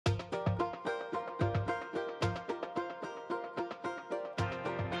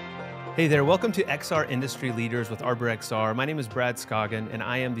Hey there, welcome to XR Industry Leaders with ArborXR. My name is Brad Scoggin, and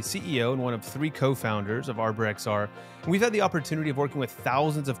I am the CEO and one of 3 co-founders of ArborXR. And we've had the opportunity of working with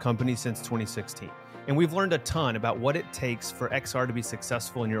thousands of companies since 2016. And we've learned a ton about what it takes for XR to be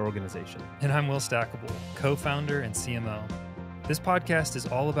successful in your organization. And I'm Will Stackable, co-founder and CMO. This podcast is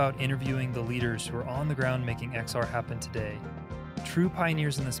all about interviewing the leaders who are on the ground making XR happen today. True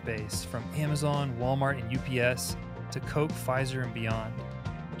pioneers in the space, from Amazon, Walmart, and UPS to Coke, Pfizer, and beyond,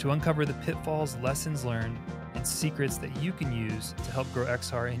 to uncover the pitfalls, lessons learned, and secrets that you can use to help grow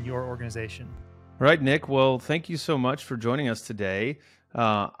XR in your organization. All right, Nick. Well, thank you so much for joining us today.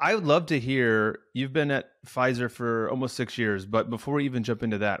 I would love to hear, you've been at Pfizer for almost 6 years, but before we even jump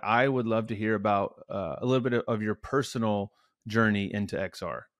into that, I would love to hear about a little bit of your personal journey into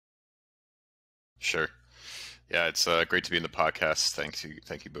XR. Sure. Yeah, it's great to be in the podcast. Thank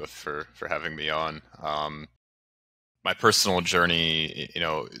you both for having me on. My personal journey,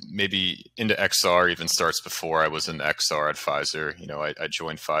 maybe into XR even starts before I was in XR at Pfizer. I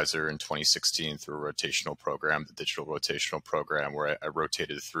joined Pfizer in 2016 through a rotational program, the digital rotational program, where I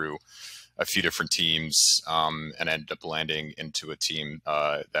rotated through a few different teams and ended up landing into a team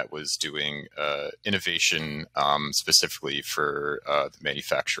that was doing innovation specifically for the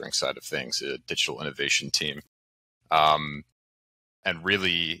manufacturing side of things, a digital innovation team. And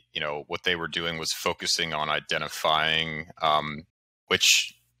really, what they were doing was focusing on identifying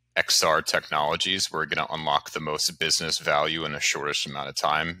which XR technologies were going to unlock the most business value in the shortest amount of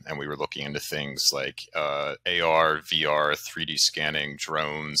time. And we were looking into things like AR, VR, 3D scanning,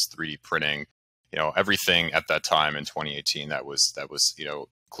 drones, 3D printing, everything at that time in 2018 that was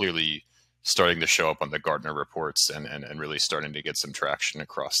clearly starting to show up on the Gartner reports and really starting to get some traction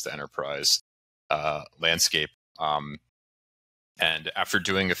across the enterprise landscape. And after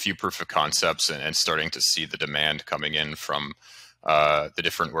doing a few proof of concepts and starting to see the demand coming in from the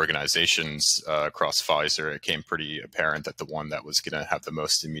different organizations across Pfizer, it became pretty apparent that the one that was going to have the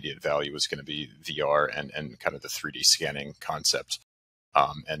most immediate value was going to be VR and kind of the 3D scanning concept.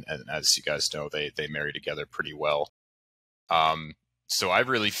 And as you guys know, they marry together pretty well. So I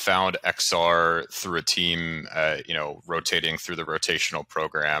really found XR through a team, rotating through the rotational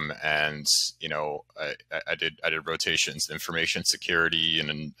program, and I did rotations in information security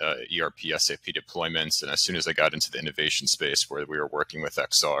and ERP SAP deployments. And as soon as I got into the innovation space where we were working with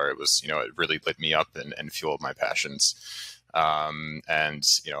XR, it was it really lit me up and fueled my passions. I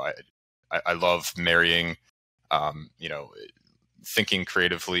love marrying thinking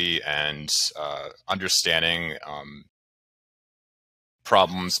creatively and understanding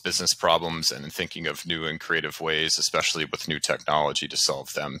business problems, and thinking of new and creative ways, especially with new technology, to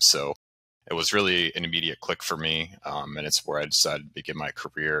solve them. So it was really an immediate click for me, and it's where I decided to begin my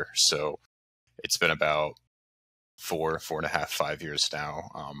career. So it's been about 4.5, 5 years now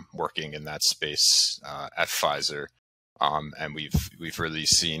working in that space at Pfizer, and we've really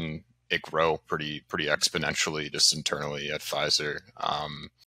seen it grow pretty exponentially just internally at Pfizer.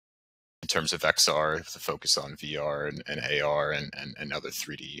 In terms of XR, the focus on VR and AR and other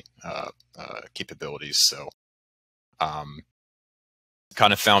 3D capabilities. So kind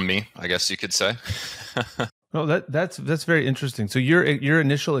of found me, I guess you could say. Well, that's very interesting. So your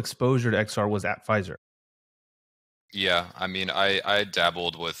initial exposure to XR was at Pfizer. Yeah, I mean, I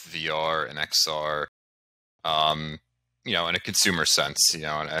dabbled with VR and XR, in a consumer sense, and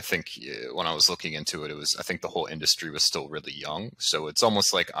I think when I was looking into it, I think the whole industry was still really young. So it's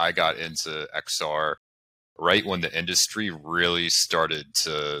almost like I got into XR right when the industry really started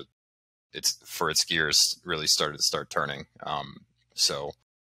to, its gears really started to turning. So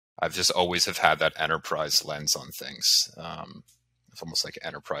I've just always have had that enterprise lens on things. It's almost like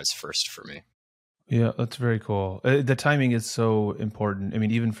enterprise first for me. Yeah, that's very cool. The timing is so important. I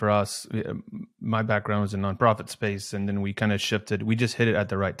mean, even for us, my background was in nonprofit space, and then we kind of shifted. We just hit it at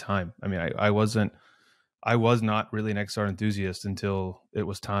the right time. I mean, I was not really an XR enthusiast until it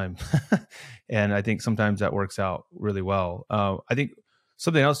was time. And I think sometimes that works out really well. I think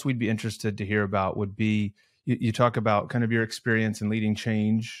something else we'd be interested to hear about would be, you talk about kind of your experience in leading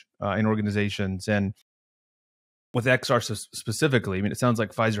change in organizations, and with XR specifically, I mean, it sounds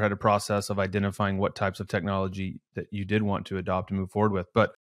like Pfizer had a process of identifying what types of technology that you did want to adopt and move forward with.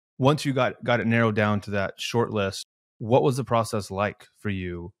 But once you got it narrowed down to that short list, what was the process like for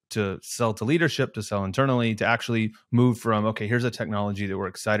you to sell to leadership, to sell internally, to actually move from, okay, here's a technology that we're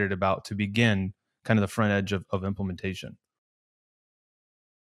excited about, to begin kind of the front edge of implementation?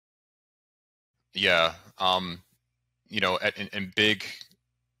 Yeah. In big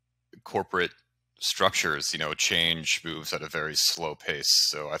corporate structures, change moves at a very slow pace.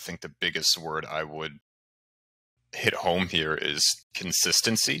 So I think the biggest word I would hit home here is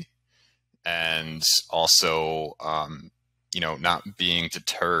consistency. and also, not being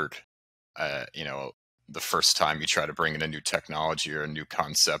deterred, the first time you try to bring in a new technology or a new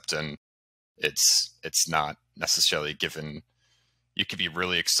concept, and it's not necessarily given. You could be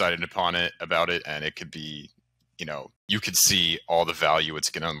really excited about it, and it could be, you could see all the value it's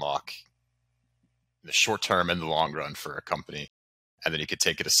going to unlock in the short term and the long run for a company, and then you could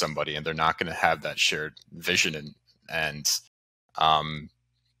take it to somebody, and they're not going to have that shared vision, and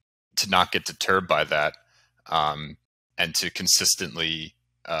to not get deterred by that, and to consistently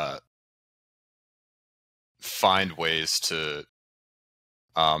find ways to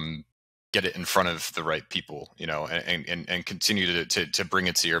get it in front of the right people, and continue to bring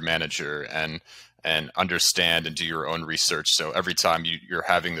it to your manager and understand and do your own research. So every time you're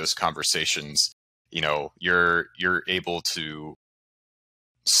having those conversations, you're able to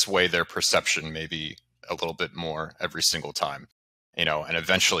sway their perception maybe a little bit more every single time, and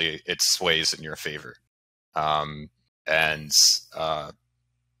eventually it sways in your favor.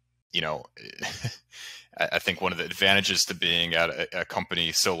 I think one of the advantages to being at a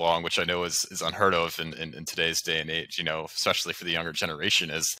company so long, which I know is unheard of in today's day and age, especially for the younger generation,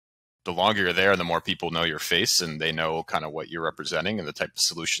 is the longer you're there, the more people know your face, and they know kind of what you're representing and the type of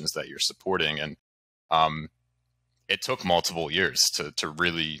solutions that you're supporting. And it took multiple years to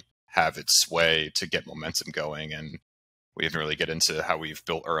really have its sway, to get momentum going. And we didn't really get into how we've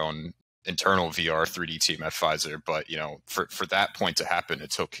built our own internal VR 3D team at Pfizer, but for that point to happen, it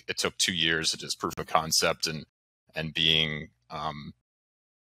took 2 years of just proof of concept and being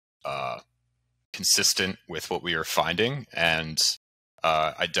consistent with what we are finding, and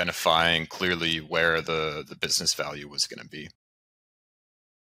identifying clearly where the business value was going to be.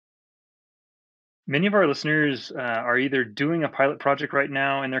 Many of our listeners are either doing a pilot project right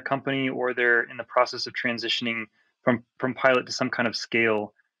now in their company, or they're in the process of transitioning from pilot to some kind of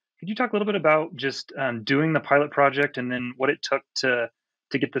scale. Could you talk a little bit about just doing the pilot project, and then what it took to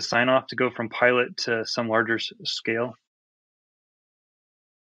get the sign off to go from pilot to some larger scale?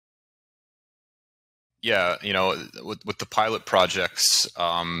 Yeah, with the pilot projects,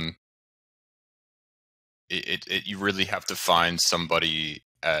 you really have to find somebody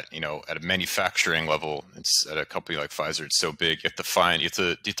at a manufacturing level. It's at a company like Pfizer, it's so big. You have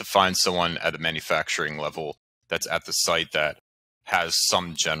to find someone at a manufacturing level that's at the site that has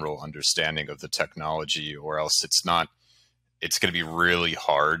some general understanding of the technology, or else it's going to be really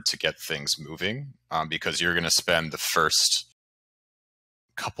hard to get things moving, because you're going to spend the first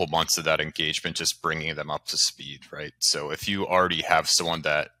couple months of that engagement just bringing them up to speed, right? So if you already have someone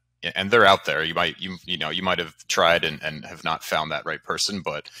that, and they're out there, you might have tried and have not found that right person,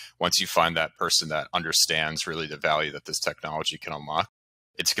 but once you find that person that understands really the value that this technology can unlock,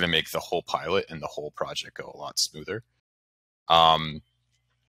 it's going to make the whole pilot and the whole project go a lot smoother.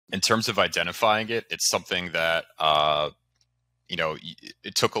 In terms of identifying it, it's something that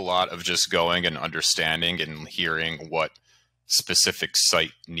it took a lot of just going and understanding and hearing what specific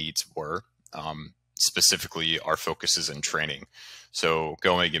site needs were. Specifically, our focus is in training. So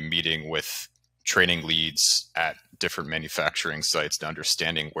going and meeting with training leads at different manufacturing sites and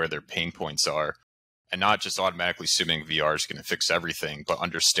understanding where their pain points are, and not just automatically assuming VR is going to fix everything, but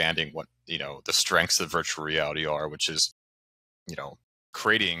understanding what the strengths of virtual reality are, which is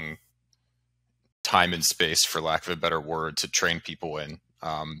creating time and space, for lack of a better word, to train people in,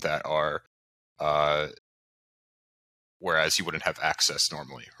 that are whereas you wouldn't have access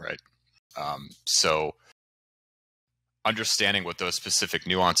normally, right? So understanding what those specific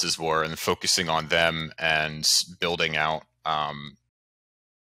nuances were and focusing on them and building out a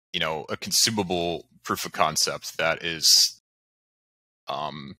consumable proof of concept that is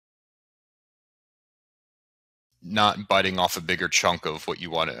not biting off a bigger chunk of what you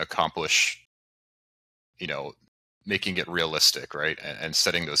want to accomplish, making it realistic, right? And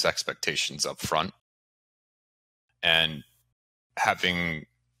setting those expectations up front, and having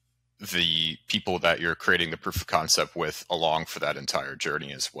the people that you're creating the proof of concept with along for that entire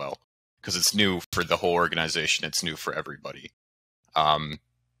journey as well, because it's new for the whole organization. It's new for everybody.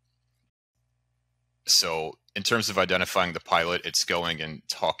 So in terms of identifying the pilot, it's going and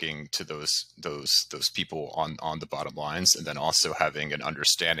talking to those people on the bottom lines, and then also having an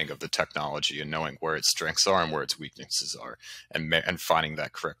understanding of the technology and knowing where its strengths are and where its weaknesses are, and finding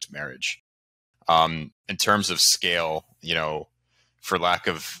that correct marriage. In terms of scale, for lack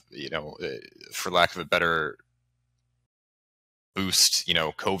of a better boost,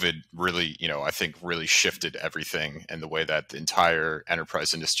 COVID really, I think really shifted everything and the way that the entire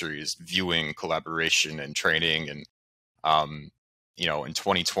enterprise industry is viewing collaboration and training. And, in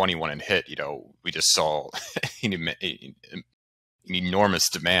 2020, when it hit, we just saw an enormous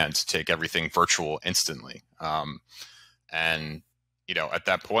demand to take everything virtual instantly. And at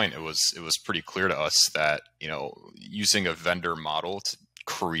that point, it was pretty clear to us that using a vendor model to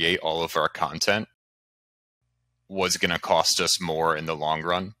create all of our content was going to cost us more in the long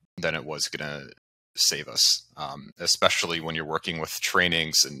run than it was going to save us, especially when you're working with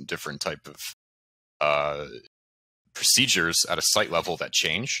trainings and different type of procedures at a site level that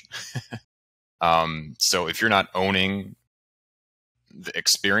change. So if you're not owning the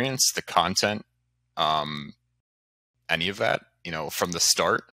experience, the content, any of that, from the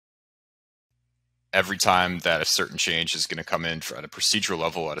start, every time that a certain change is going to come in at a procedural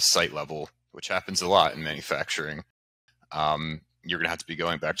level, at a site level, which happens a lot in manufacturing, you're going to have to be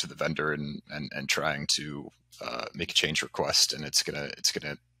going back to the vendor and trying to make a change request, and it's gonna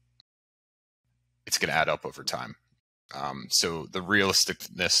add up over time. So the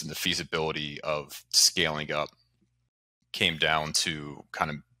realisticness and the feasibility of scaling up came down to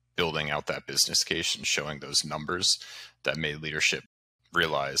kind of building out that business case and showing those numbers that made leadership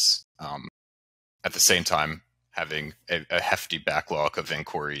realize, at the same time, having a hefty backlog of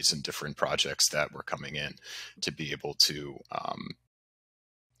inquiries and different projects that were coming in, to be able to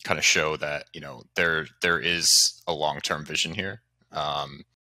kind of show that there is a long-term vision here,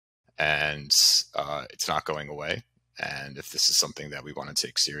 and it's not going away. And if this is something that we want to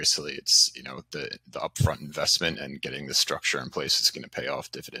take seriously, it's the upfront investment and getting the structure in place is going to pay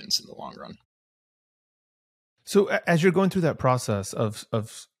off dividends in the long run. So as you're going through that process of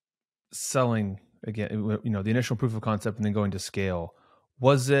selling, again, the initial proof of concept and then going to scale,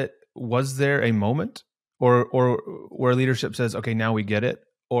 was there a moment or where leadership says, okay, now we get it?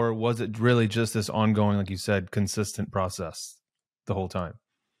 Or was it really just this ongoing, like you said, consistent process the whole time?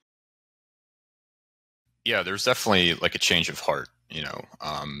 Yeah, there's definitely like a change of heart,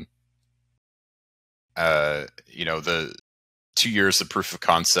 the 2 years of proof of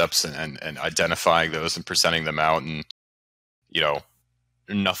concepts and identifying those and presenting them out, and,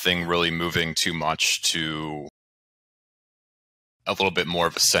 nothing really moving too much to a little bit more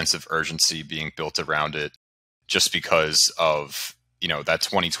of a sense of urgency being built around it, just because of, that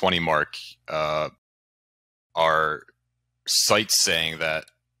 2020 mark, our sites saying that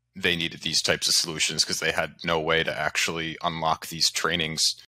they needed these types of solutions because they had no way to actually unlock these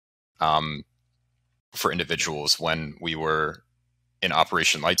trainings for individuals when we were in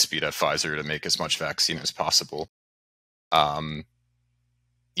Operation Lightspeed at Pfizer to make as much vaccine as possible.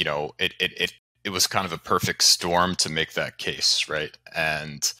 It was kind of a perfect storm to make that case, right?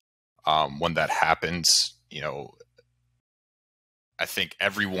 And when that happened, I think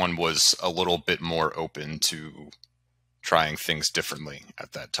everyone was a little bit more open to trying things differently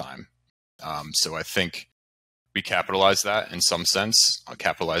at that time. So I think we capitalize on that in some sense,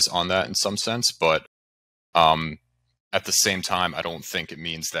 but at the same time, I don't think it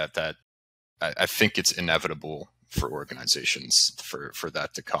means that I think it's inevitable for organizations for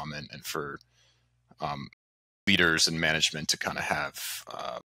that to come and for leaders and management to kind of have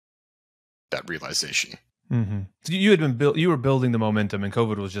that realization. Mm-hmm. So you were building the momentum, and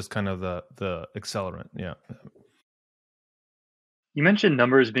COVID was just kind of the accelerant. Yeah. You mentioned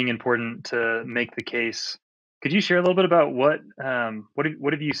numbers being important to make the case. Could you share a little bit about what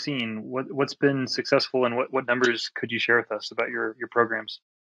have you seen? What's been successful, and what numbers could you share with us about your programs?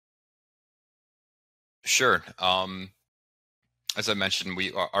 Sure. As I mentioned,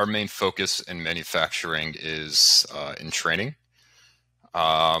 our main focus in manufacturing is in training,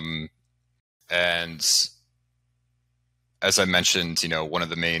 and as I mentioned, one of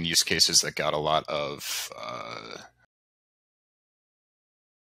the main use cases that got a lot of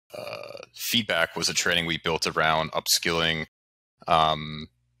feedback was a training we built around upskilling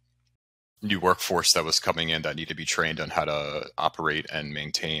new workforce that was coming in that needed to be trained on how to operate and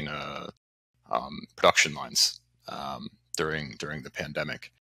maintain production lines during the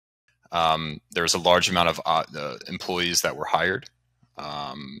pandemic. There was a large amount of employees that were hired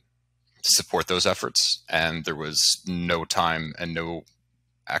to support those efforts, and there was no time and no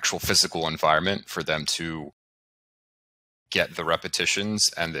actual physical environment for them to get the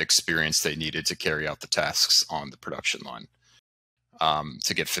repetitions and the experience they needed to carry out the tasks on the production line,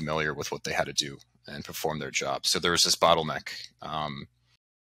 to get familiar with what they had to do and perform their job. So there was this bottleneck.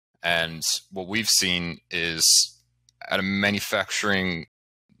 And what we've seen is at a manufacturing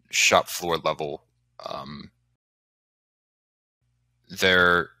shop floor level,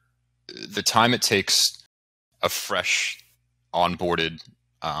 the time it takes a fresh onboarded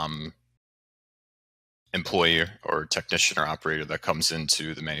employee or technician or operator that comes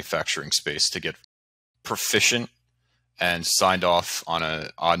into the manufacturing space to get proficient and signed off on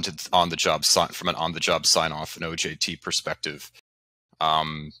from an on-the-job sign-off, an OJT perspective,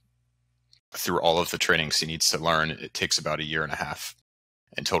 through all of the trainings he needs to learn, it takes about 1.5 years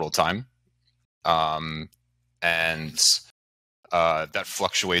in total time. And that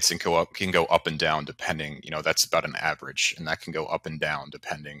fluctuates and can go up and down depending, that's about an average, and that can go up and down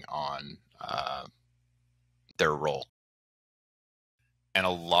depending on their role. And a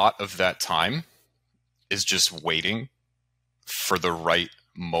lot of that time is just waiting for the right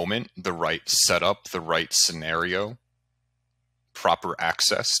moment, the right setup, the right scenario, proper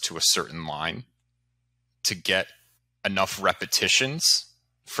access to a certain line to get enough repetitions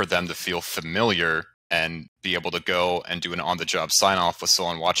for them to feel familiar and be able to go and do an on-the-job sign-off with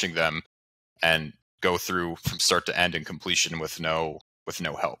someone watching them and go through from start to end and completion with no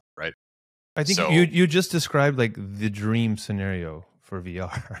help, right? I think you just described like the dream scenario for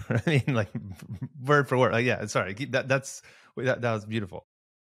VR. I mean, like word for word. Like, yeah, sorry, that was beautiful.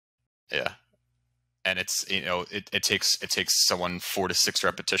 Yeah, and it's it takes someone 4 to 6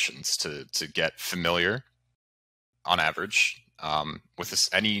 repetitions to get familiar, on average, with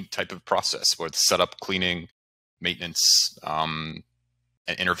any type of process, whether it's setup, cleaning, maintenance, and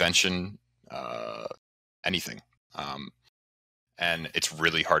intervention, anything. And it's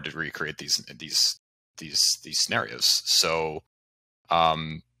really hard to recreate these scenarios. So,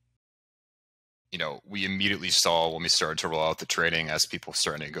 we immediately saw when we started to roll out the training, as people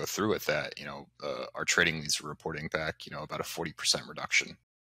starting to go through with that, our training leads were reporting back, about a 40% reduction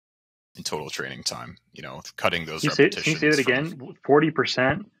in total training time, cutting those repetitions. Can you say that again?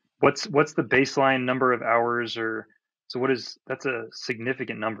 40%? What's the baseline number of hours, or so that's a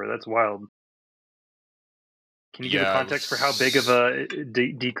significant number. That's wild. Can you give a context for how big of a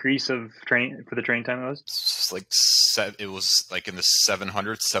decrease of training for the training time it was? It was like in the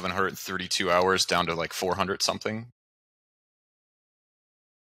 732 hours down to like 400 something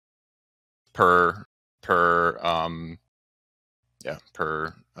per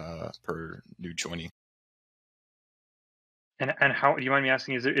new joinee. And how, do you mind me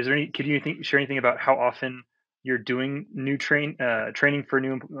asking, is there any, could you share anything about how often you're doing new training for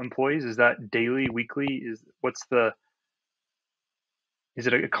new employees? Is that daily, weekly? Is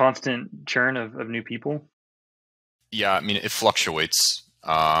it a constant churn of new people? Yeah, I mean, it fluctuates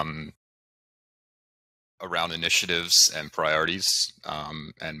around initiatives and priorities,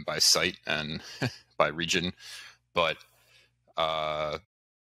 and by site and by region, but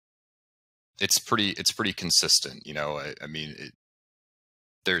it's pretty consistent. I mean,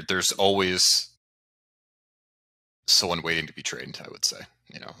 there's always someone waiting to be trained, I would say.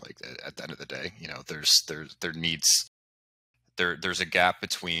 Like at the end of the day, there's a gap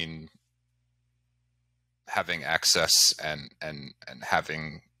between having access and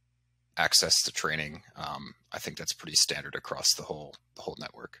having access to training. I think that's pretty standard across the whole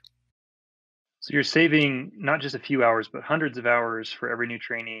network. So you're saving not just a few hours, but hundreds of hours for every new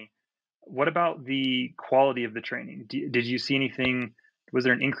trainee. What about the quality of the training? Did you see anything? Was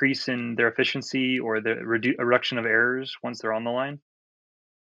there an increase in their efficiency or the reduction of errors once they're on the line?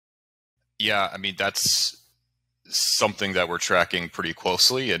 Yeah, I mean, that's something that we're tracking pretty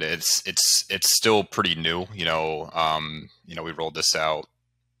closely, and it's still pretty new. We rolled this out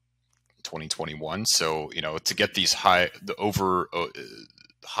in 2021, so to get these high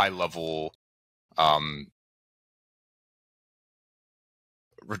level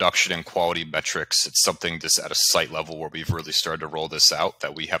reduction in quality metrics, it's something just at a site level where we've really started to roll this out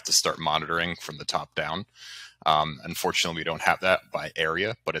that we have to start monitoring from the top down. Unfortunately, we don't have that by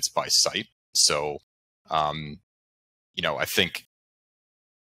area, but it's by site. So, I think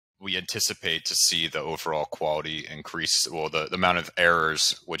we anticipate to see the overall quality increase. Well, the amount of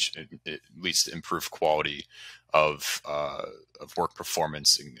errors, which at least improve quality of work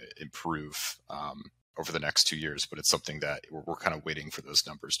performance, and improve over the next 2 years. But it's something that we're kind of waiting for those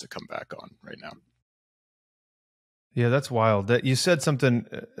numbers to come back on right now. Yeah, that's wild. That you said something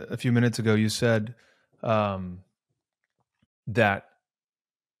a few minutes ago. You said that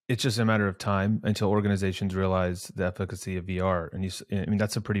it's just a matter of time until organizations realize the efficacy of VR. And I mean,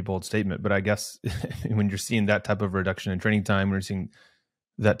 that's a pretty bold statement, but I guess when you're seeing that type of reduction in training time, when you're seeing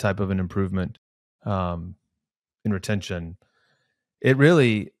that type of an improvement in retention, it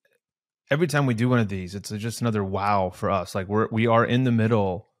really, every time we do one of these, it's just another wow for us. Like we are in the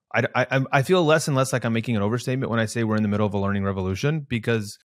middle. I feel less and less like I'm making an overstatement when I say we're in the middle of a learning revolution,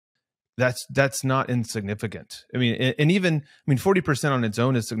 because that's not insignificant. I mean, and even 40% on its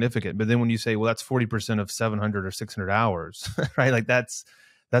own is significant, but then when you say, well, that's 40% of 700 or 600 hours, right? Like that's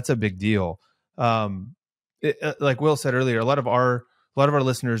a big deal. Like Will said earlier, a lot of our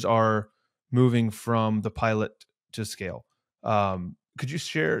listeners are moving from the pilot to scale. Could you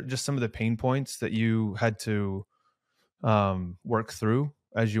share just some of the pain points that you had to work through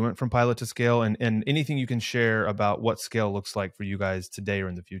as you went from pilot to scale, and anything you can share about what scale looks like for you guys today or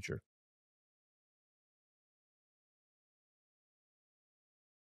in the future.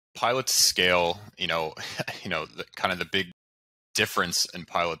 Pilot to scale, the kind of the big difference in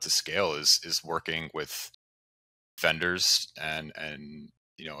pilot to scale is working with vendors and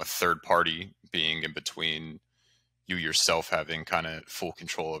a third party being in between, you yourself having kind of full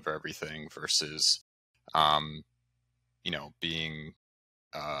control over everything versus um being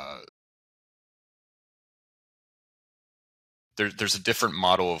there's a different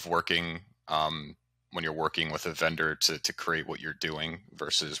model of working when you're working with a vendor to create what you're doing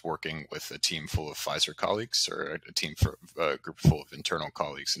versus working with a team full of Pfizer colleagues or a team for a group full of internal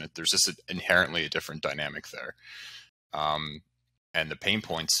colleagues, and there's just inherently a different dynamic there. And the pain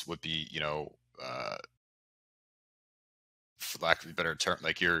points would be, for lack of a better term,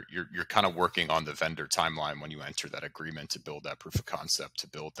 like you're kind of working on the vendor timeline when you enter that agreement to build that proof of concept, to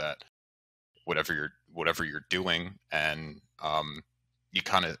build that whatever you're doing, and you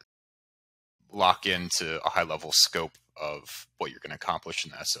kind of lock into a high level scope of what you're going to accomplish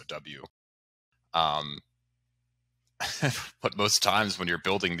in the SOW. But most times when you're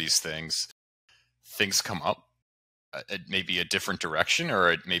building these things come up. It may be a different direction, or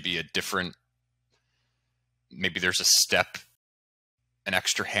it may be maybe there's a step, an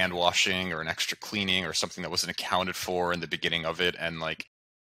extra hand washing or an extra cleaning or something that wasn't accounted for in the beginning of it. And like,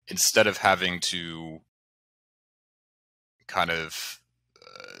 instead of having to kind of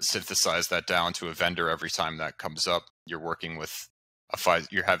synthesize that down to a vendor every time that comes up, you're working with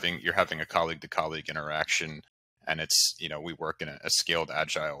you're having a colleague to colleague interaction, and it's, we work in a scaled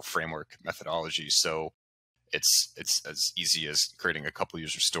agile framework methodology. So it's as easy as creating a couple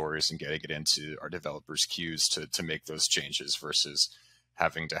user stories and getting it into our developers queues to make those changes versus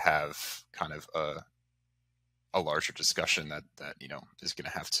having to have kind of a larger discussion that is going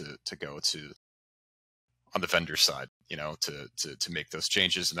to have to go to on the vendor side, to make those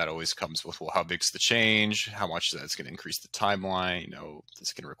changes. And that always comes with, well, how big's the change? How much that's going to increase the timeline?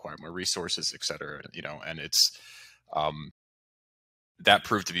 It's going to require more resources, et cetera, and it's, that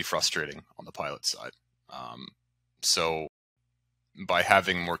proved to be frustrating on the pilot side. So by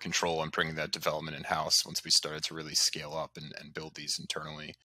having more control and bringing that development in-house, once we started to really scale up and build these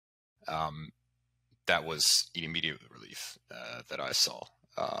internally, that was immediate relief that I saw,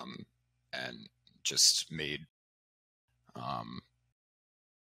 and just made, I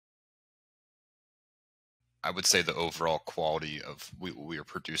would say, the overall quality of what we are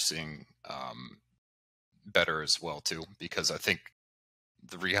producing better as well too, because I think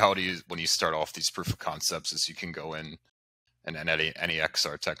the reality is when you start off these proof of concepts is you can go in and any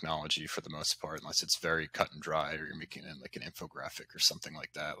XR technology, for the most part, unless it's very cut and dry or you're making it like an infographic or something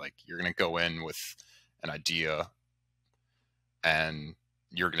like that, like you're going to go in with an idea and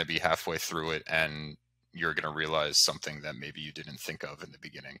you're going to be halfway through it and you're going to realize something that maybe you didn't think of in the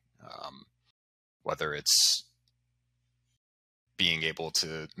beginning, whether it's being able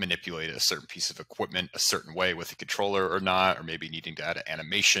to manipulate a certain piece of equipment a certain way with a controller or not, or maybe needing to add an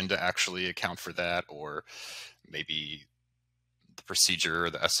animation to actually account for that, or maybe the procedure or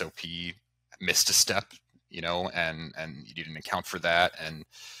the SOP missed a step, and you didn't account for that. And,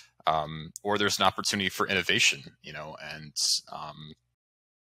 or there's an opportunity for innovation, and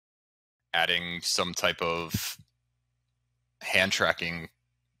adding some type of hand tracking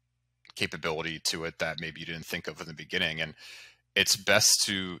capability to it that maybe you didn't think of in the beginning. And it's best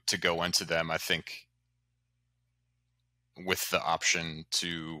to go into them, I think, with the option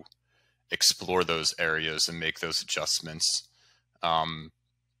to explore those areas and make those adjustments,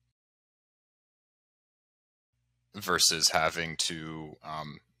 versus having to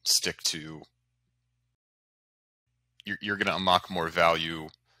stick to. You're going to unlock more value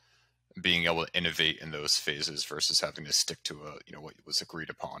being able to innovate in those phases versus having to stick to what was agreed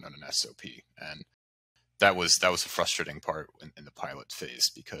upon on an SOP. And that was a frustrating part in the pilot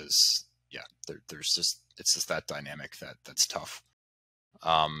phase, because it's just that dynamic that's tough.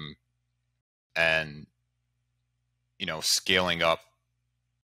 And scaling up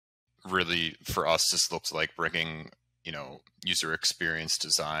really for us just looks like bringing user experience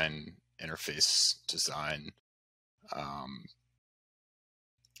design, interface design,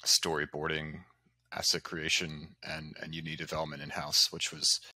 storyboarding, asset creation, and unity development in-house, which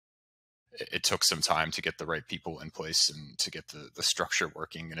was, it took some time to get the right people in place and to get the structure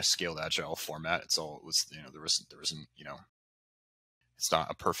working in a scaled agile format. It was, there wasn't, it's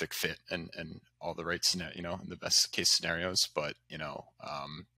not a perfect fit and all the right scenario, in the best case scenarios, but,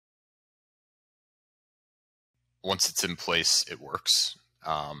 once it's in place, it works.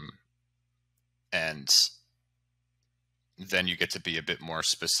 And then you get to be a bit more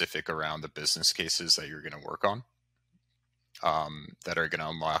specific around the business cases that you're going to work on, that are going to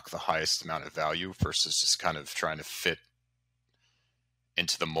unlock the highest amount of value versus just kind of trying to fit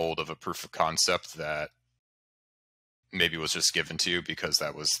into the mold of a proof of concept that maybe was just given to you because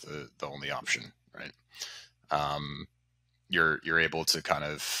that was the only option, right? You're able to kind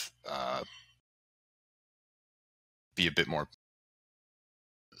of be a bit more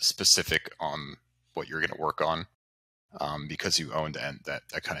specific on what you're going to work on, because you own that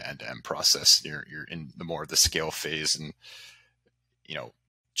kind of end-to-end process. You're in the more of the scale phase, and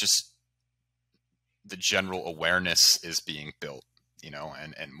just the general awareness is being built,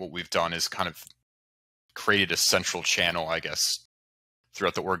 and what we've done is kind of created a central channel, I guess,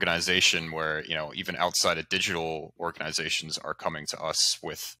 throughout the organization where, even outside of digital organizations are coming to us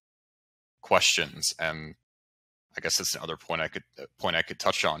with questions. And I guess that's another point I could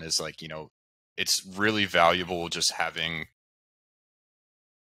touch on is like, it's really valuable just having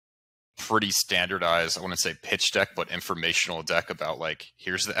pretty standardized, I wouldn't say pitch deck, but informational deck about like,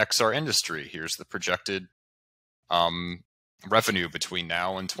 here's the XR industry, here's the projected revenue between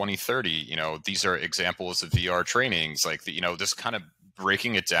now and 2030. These are examples of VR trainings, like just kind of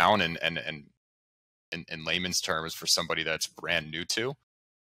breaking it down and in layman's terms for somebody that's brand new to,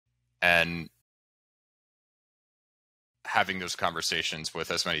 and having those conversations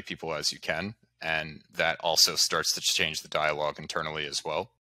with as many people as you can. And that also starts to change the dialogue internally as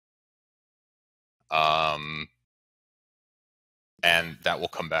well. And that will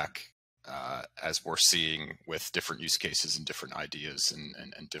come back as we're seeing with different use cases and different ideas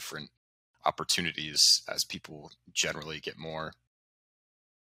and different opportunities as people generally get more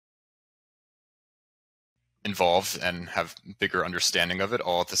involved and have bigger understanding of it,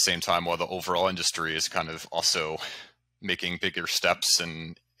 all at the same time while the overall industry is kind of also making bigger steps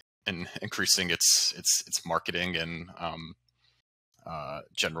and increasing its marketing and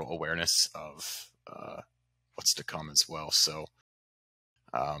general awareness of what's to come as well. So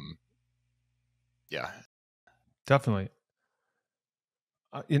yeah, definitely.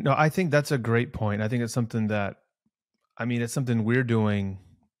 I think that's a great point. I think it's something that, it's something we're doing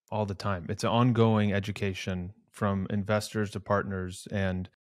all the time. It's an ongoing education from investors to partners. And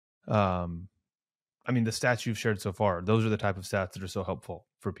the stats you've shared so far, those are the type of stats that are so helpful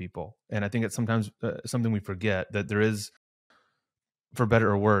for people. And I think it's sometimes something we forget, that there is, for better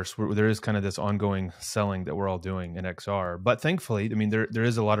or worse, there is kind of this ongoing selling that we're all doing in XR. But thankfully, there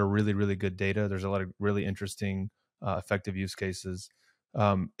is a lot of really, really good data. There's a lot of really interesting, effective use cases.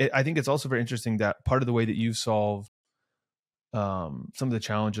 I think it's also very interesting that part of the way that you've solved some of the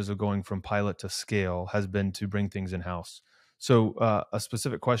challenges of going from pilot to scale has been to bring things in-house. So a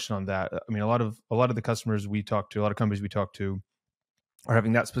specific question on that. A lot of the customers we talk to, a lot of companies we talk to, are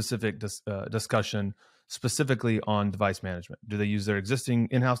having that specific discussion specifically on device management. Do they use their existing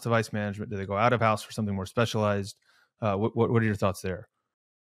in-house device management? Do they go out of house for something more specialized? What are your thoughts there?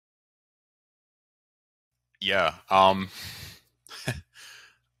 Yeah,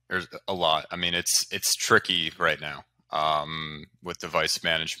 there's a lot. It's tricky right now with device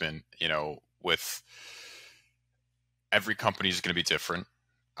management. With every company is going to be different.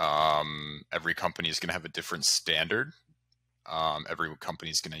 Every company is going to have a different standard. Every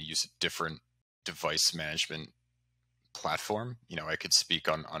company is going to use a different device management platform. I could speak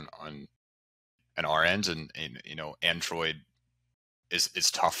on our end, and Android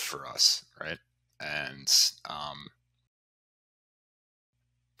is tough for us, right? And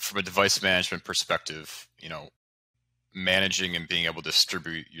from a device management perspective, managing and being able to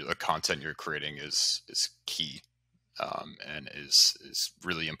distribute the content you're creating is key, and is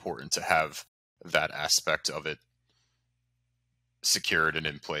really important to have that aspect of it secured and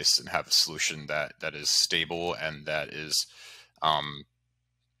in place, and have a solution that is stable and that is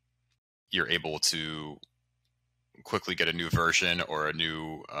you're able to quickly get a new version or a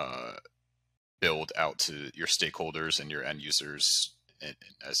new build out to your stakeholders and your end users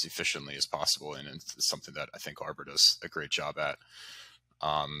as efficiently as possible. And it's something that I think Arbor does a great job at.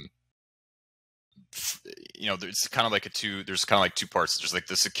 There's kind of like two parts. There's like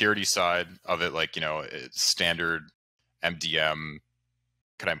the security side of it, like, it's standard MDM.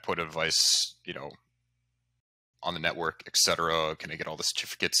 Can I put a device, on the network, etc.? Can I get all the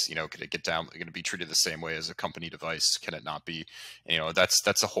certificates? Can it get down? Going to be treated the same way as a company device? Can it not be?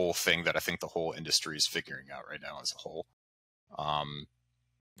 That's a whole thing that I think the whole industry is figuring out right now as a whole.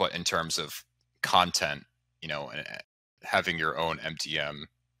 But in terms of content, and having your own MDM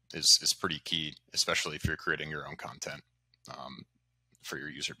is pretty key, especially if you're creating your own content for your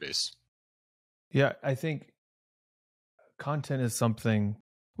user base. Yeah, I think content is something.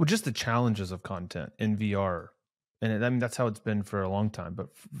 Well, just the challenges of content in VR and I mean that's how it's been for a long time. But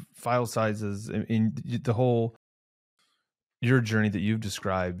file sizes, the whole your journey that you've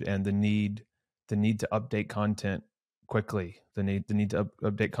described, and the need to update content quickly, the need to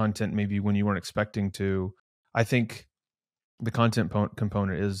update content maybe when you weren't expecting to. I think the content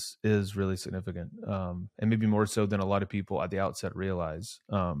component is really significant, and maybe more so than a lot of people at the outset realize.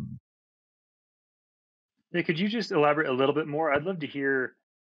 Yeah, could you just elaborate a little bit more? I'd love to hear.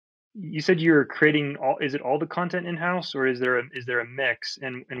 You said you're creating all. Is it all the content in house, or is there a mix?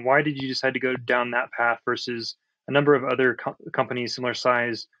 And why did you decide to go down that path versus a number of other companies similar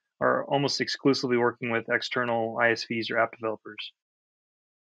size are almost exclusively working with external ISVs or app developers?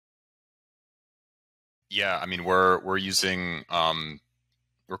 Yeah, I mean, we're using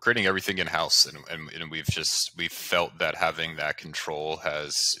we're creating everything in house, and we've felt that having that control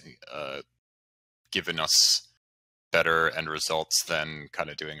has given us better end results than kind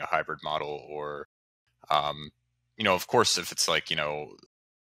of doing a hybrid model, or of course, if it's like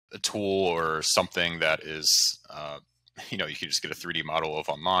a tool or something that is you can just get a 3D model of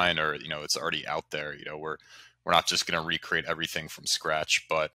online, or it's already out there. We're not just going to recreate everything from scratch,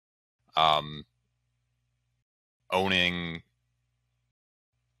 but owning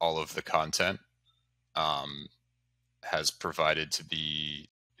all of the content has provided to be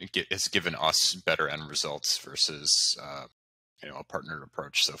has given us better end results versus a partnered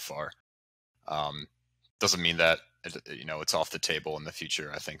approach so far. Doesn't mean that it's off the table in the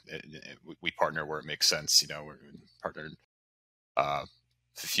future. I think we partner where it makes sense. We're partnered a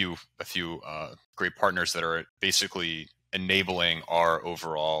few great partners that are basically enabling our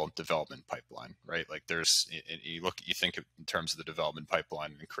overall development pipeline, right? Like you think in terms of the development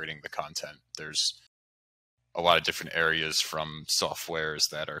pipeline and creating the content, there's a lot of different areas, from softwares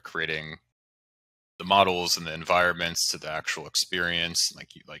that are creating the models and the environments to the actual experience,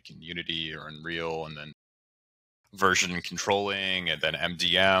 like in Unity or Unreal, and then version controlling, and then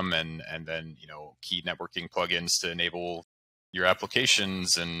MDM, and then key networking plugins to enable your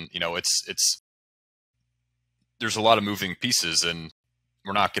applications. And it's there's a lot of moving pieces, and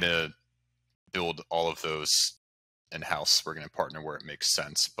we're not going to build all of those in-house. We're going to partner where it makes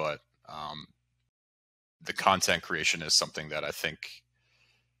sense. But the content creation is something that I think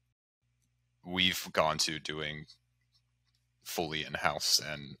we've gone to doing fully in-house,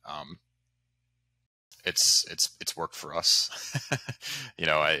 and it's worked for us.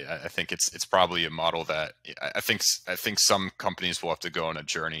 I think it's probably a model that I think some companies will have to go on a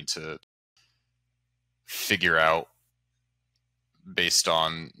journey to figure out, based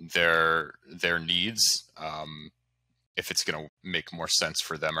on their needs, if it's going to make more sense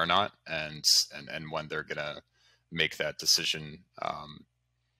for them or not, and when they're going to make that decision.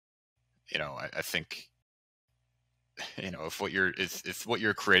 I think if what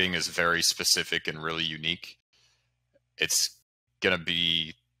you're creating is very specific and really unique, it's going to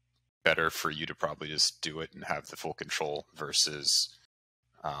be better for you to probably just do it and have the full control versus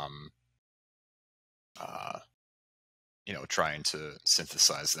trying to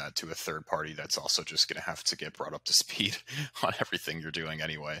synthesize that to a third party that's also just going to have to get brought up to speed on everything you're doing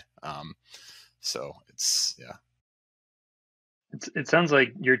anyway. So yeah. It sounds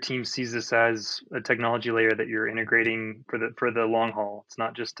like your team sees this as a technology layer that you're integrating for the long haul. It's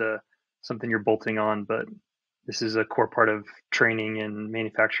not just something you're bolting on, but this is a core part of training and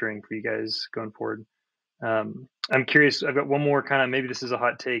manufacturing for you guys going forward. I'm curious. I've got one more kind of, maybe this is a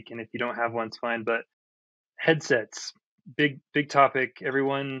hot take, and if you don't have one, it's fine. But headsets, big topic.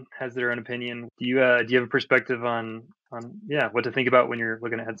 Everyone has their own opinion. Do you have a perspective on what to think about when you're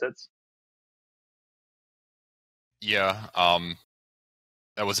looking at headsets? Yeah,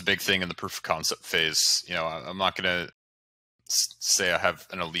 that was a big thing in the proof of concept phase. I'm not going to say I have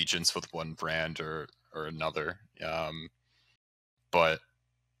an allegiance with one brand or another, but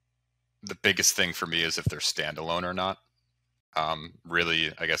the biggest thing for me is if they're standalone or not.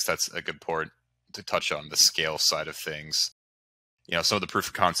 Really, I guess that's a good point to touch on the scale side of things. Some of the proof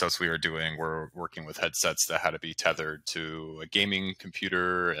of concepts we were doing were working with headsets that had to be tethered to a gaming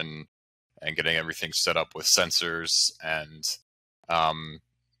computer and getting everything set up with sensors, and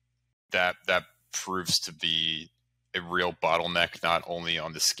that proves to be a real bottleneck, not only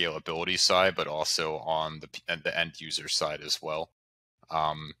on the scalability side, but also on the end user side as well.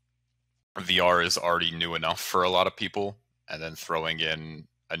 VR is already new enough for a lot of people, and then throwing in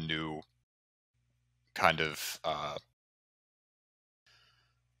a new kind of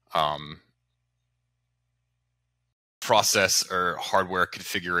process or hardware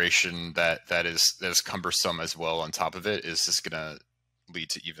configuration that is cumbersome as well on top of it is just going to lead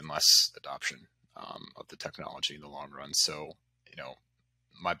to even less adoption of the technology in the long run. So,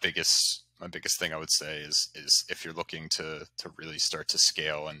 my biggest my biggest thing I would say is if you're looking to really start to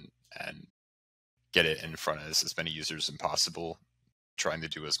scale and get it in front of as many users as possible, trying to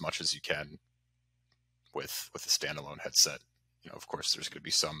do as much as you can with a standalone headset. Of course, there's going to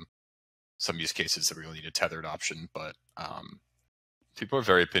be some use cases that really need a tethered option, but people are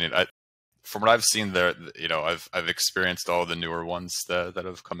very opinionated. From what I've seen there, I've experienced all the newer ones that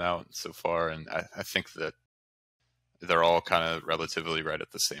have come out so far, and I think that they're all kind of relatively right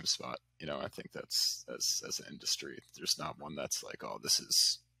at the same spot. I think that's as an industry, there's not one that's like, oh, this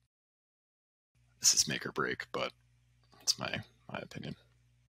is make or break, but it's my opinion.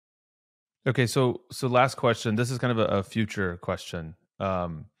 Okay, so last question. This is kind of a future question.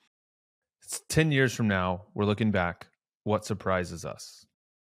 It's 10 years from now, we're looking back. What surprises us?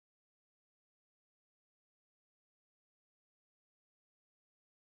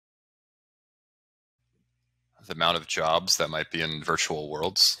 The amount of jobs that might be in virtual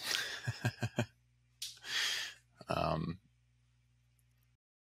worlds. Amount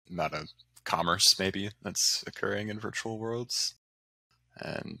of commerce maybe that's occurring in virtual worlds,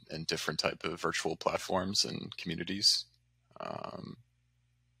 and different type of virtual platforms and communities.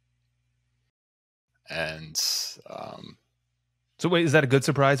 So wait, is that a good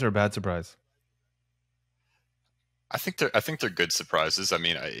surprise or a bad surprise? I think they're good surprises. I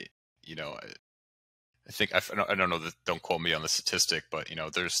mean, I think I don't know. Don't quote me on the statistic, but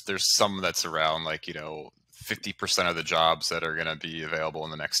there's some that's around like 50% of the jobs that are going to be available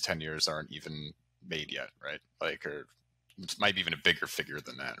in the next 10 years aren't even made yet, right? Like, or it might be even a bigger figure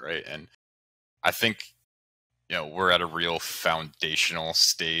than that, right? And I think we're at a real foundational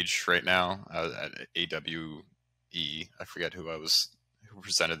stage right now at AWE. I forget who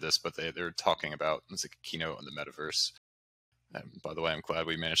presented this, but they were talking about, it was like a keynote on the metaverse. And by the way, I'm glad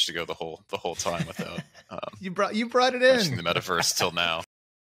we managed to go the whole time without you brought it in the metaverse till now.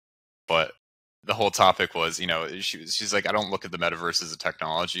 But the whole topic was, she's like, I don't look at the metaverse as a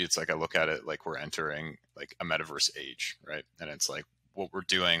technology. It's like I look at it like we're entering like a metaverse age, right? And it's like what we're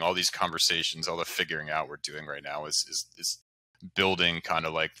doing, all these conversations, all the figuring out we're doing right now is building kind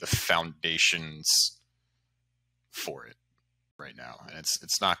of like the foundations for it right now. And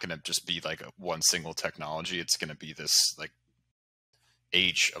it's not going to just be like one single technology. It's going to be this like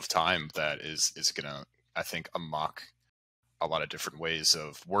age of time that is going to, I think, unlock a lot of different ways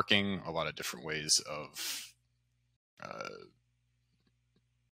of working, a lot of different ways of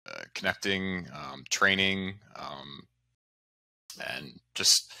connecting, training, and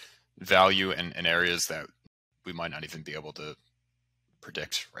just value in areas that we might not even be able to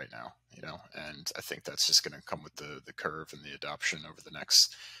predict right now, and I think that's just going to come with the curve and the adoption over the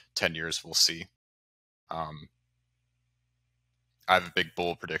next 10 years. We'll see. I have a big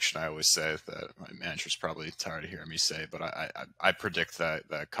bold prediction. I always say that my manager's probably tired of hearing me say, but I predict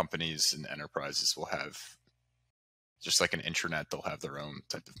that companies and enterprises will have, just like an intranet, they'll have their own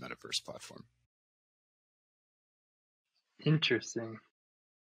type of metaverse platform. Interesting.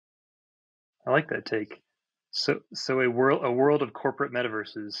 I like that take. So a world of corporate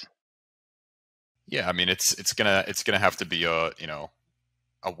metaverses. Yeah, I mean it's gonna have to be a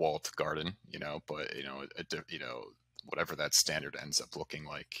walled garden, but whatever that standard ends up looking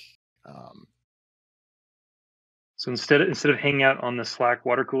like. So instead of hanging out on the Slack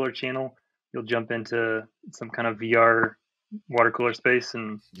water cooler channel, you'll jump into some kind of VR water cooler space,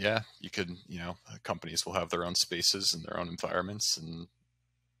 and yeah, you could, companies will have their own spaces and their own environments, and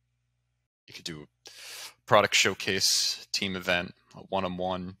you could do a product showcase, team event, a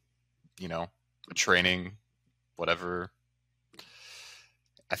one-on-one, a training, whatever.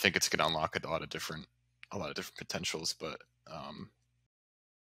 I think it's going to unlock a lot of different potentials, but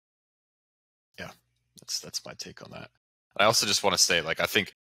yeah, that's my take on that. I also just want to say, like, I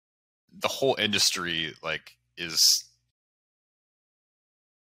think the whole industry is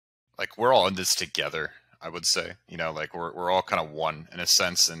like we're all in this together. I would say, like we're all kind of one in a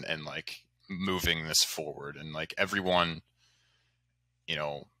sense, and like moving this forward, and like everyone,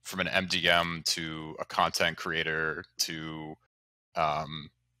 from an MDM to a content creator to an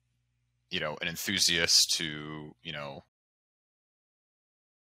enthusiast to,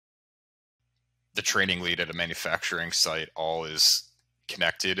 the training lead at a manufacturing site, all is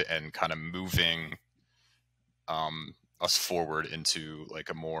connected and kind of moving us forward into like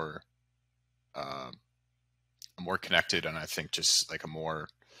a more connected, and I think just like a more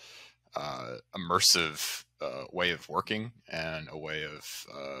immersive way of working, and a way of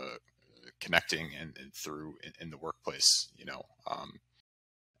connecting and through in the workplace,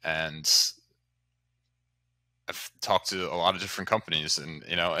 and I've talked to a lot of different companies, and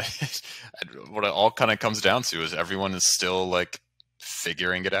what it all kind of comes down to is everyone is still like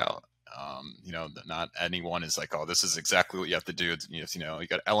figuring it out. Not anyone is like, oh, this is exactly what you have to do. You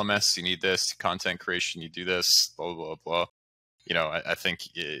got LMS, you need this, content creation, you do this, blah, blah, blah. I think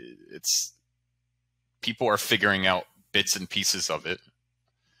it's people are figuring out bits and pieces of it.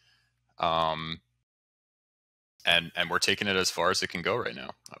 And we're taking it as far as it can go right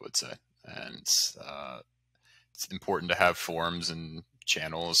now, I would say. And it's important to have forums and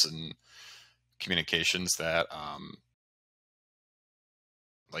channels and communications that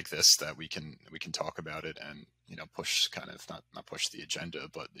like this, that we can talk about it and push, kind of not push the agenda,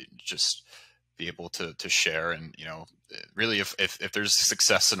 but just be able to share. And really, if there's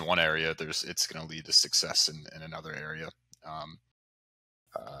success in one area, it's going to lead to success in another area,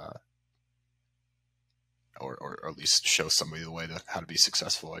 or at least show somebody the way to how to be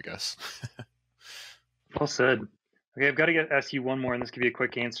successful, I guess. Well said. Okay, I've got to ask you one more, and this could be a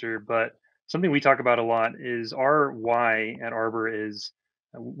quick answer, but something we talk about a lot is our why at Arbor is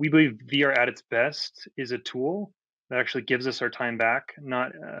we believe VR at its best is a tool that actually gives us our time back,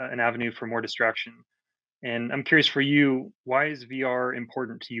 not an avenue for more distraction. And I'm curious for you, why is VR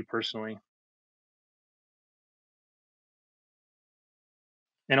important to you personally?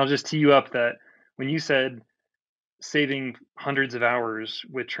 And I'll just tee you up that when you said saving hundreds of hours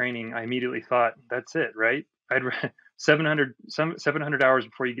with training, I immediately thought, that's it, right? I'd 700 hours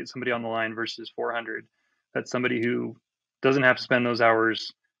before you get somebody on the line versus 400. That's somebody who doesn't have to spend those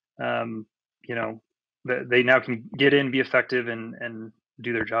hours. They now can get in, be effective, and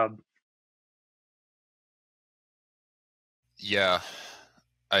do their job. Yeah,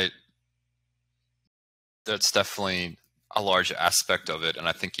 that's definitely a large aspect of it. And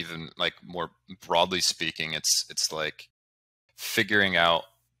I think even like more broadly speaking, it's like figuring out,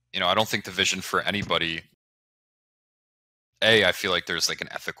 I don't think the vision for anybody, I feel like there's like an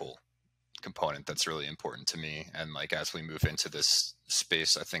ethical component that's really important to me. And like, as we move into this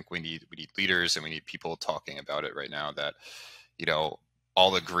space, I think we need leaders, and we need people talking about it right now that,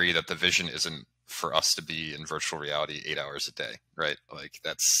 all agree that the vision isn't for us to be in virtual reality 8 hours a day, right? Like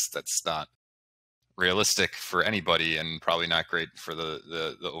that's not realistic for anybody, and probably not great for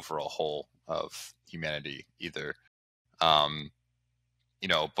the overall whole of humanity either.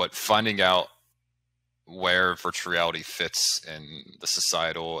 But finding out where virtual reality fits in the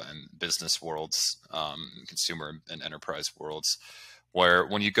societal and business worlds, consumer and enterprise worlds, where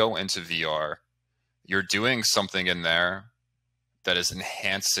when you go into VR, you're doing something in there that is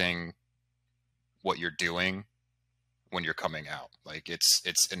enhancing what you're doing when you're coming out. Like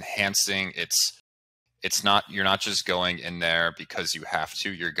it's enhancing, you're not just going in there because you have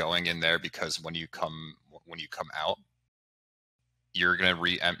to, you're going in there because when you come out, you're going to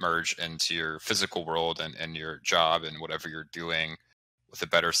re-emerge into your physical world and your job and whatever you're doing with a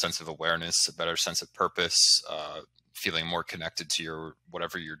better sense of awareness, a better sense of purpose, feeling more connected to your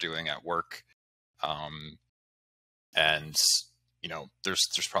whatever you're doing at work. And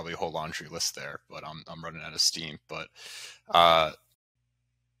there's probably a whole laundry list there, but I'm running out of steam. But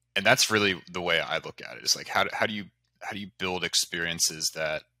and that's really the way I look at it. Is like how do you build experiences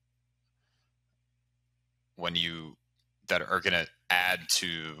that that are going to add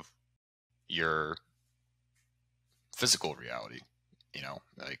to your physical reality,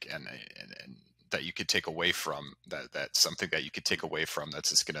 like and that you could take away from that's something that you could take away from that's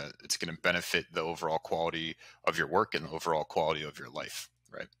just it's gonna benefit the overall quality of your work and the overall quality of your life,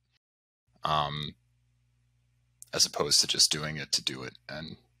 right? As opposed to just doing it to do it.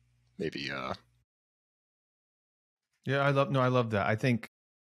 And maybe yeah, I love that. I think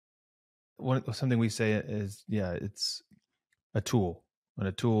something we say is, it's a tool, and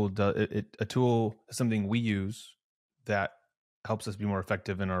a tool is something we use that helps us be more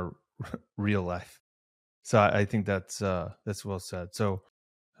effective in our real life. So I think that's well said. So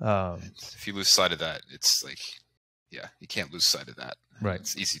if you lose sight of that, it's like, you can't lose sight of that. Right.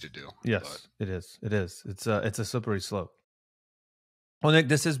 It's easy to do. Yes, but it is. It's a slippery slope. Well, Nick,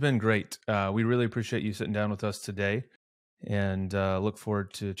 this has been great. We really appreciate you sitting down with us today, and look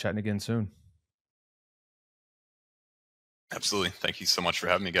forward to chatting again soon. Absolutely. Thank you so much for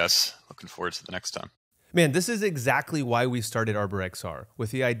having me, guys. Looking forward to the next time. Man, this is exactly why we started ArborXR,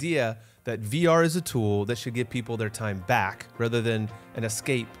 with the idea that VR is a tool that should give people their time back rather than an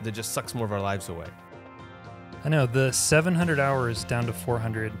escape that just sucks more of our lives away. I know, the 700 hours down to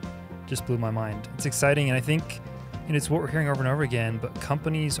 400 just blew my mind. It's exciting, and I think it's what we're hearing over and over again, but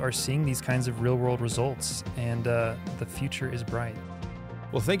companies are seeing these kinds of real-world results, and the future is bright.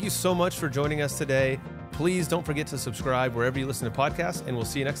 Well, thank you so much for joining us today. Please don't forget to subscribe wherever you listen to podcasts, and we'll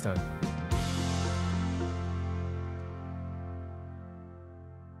see you next time.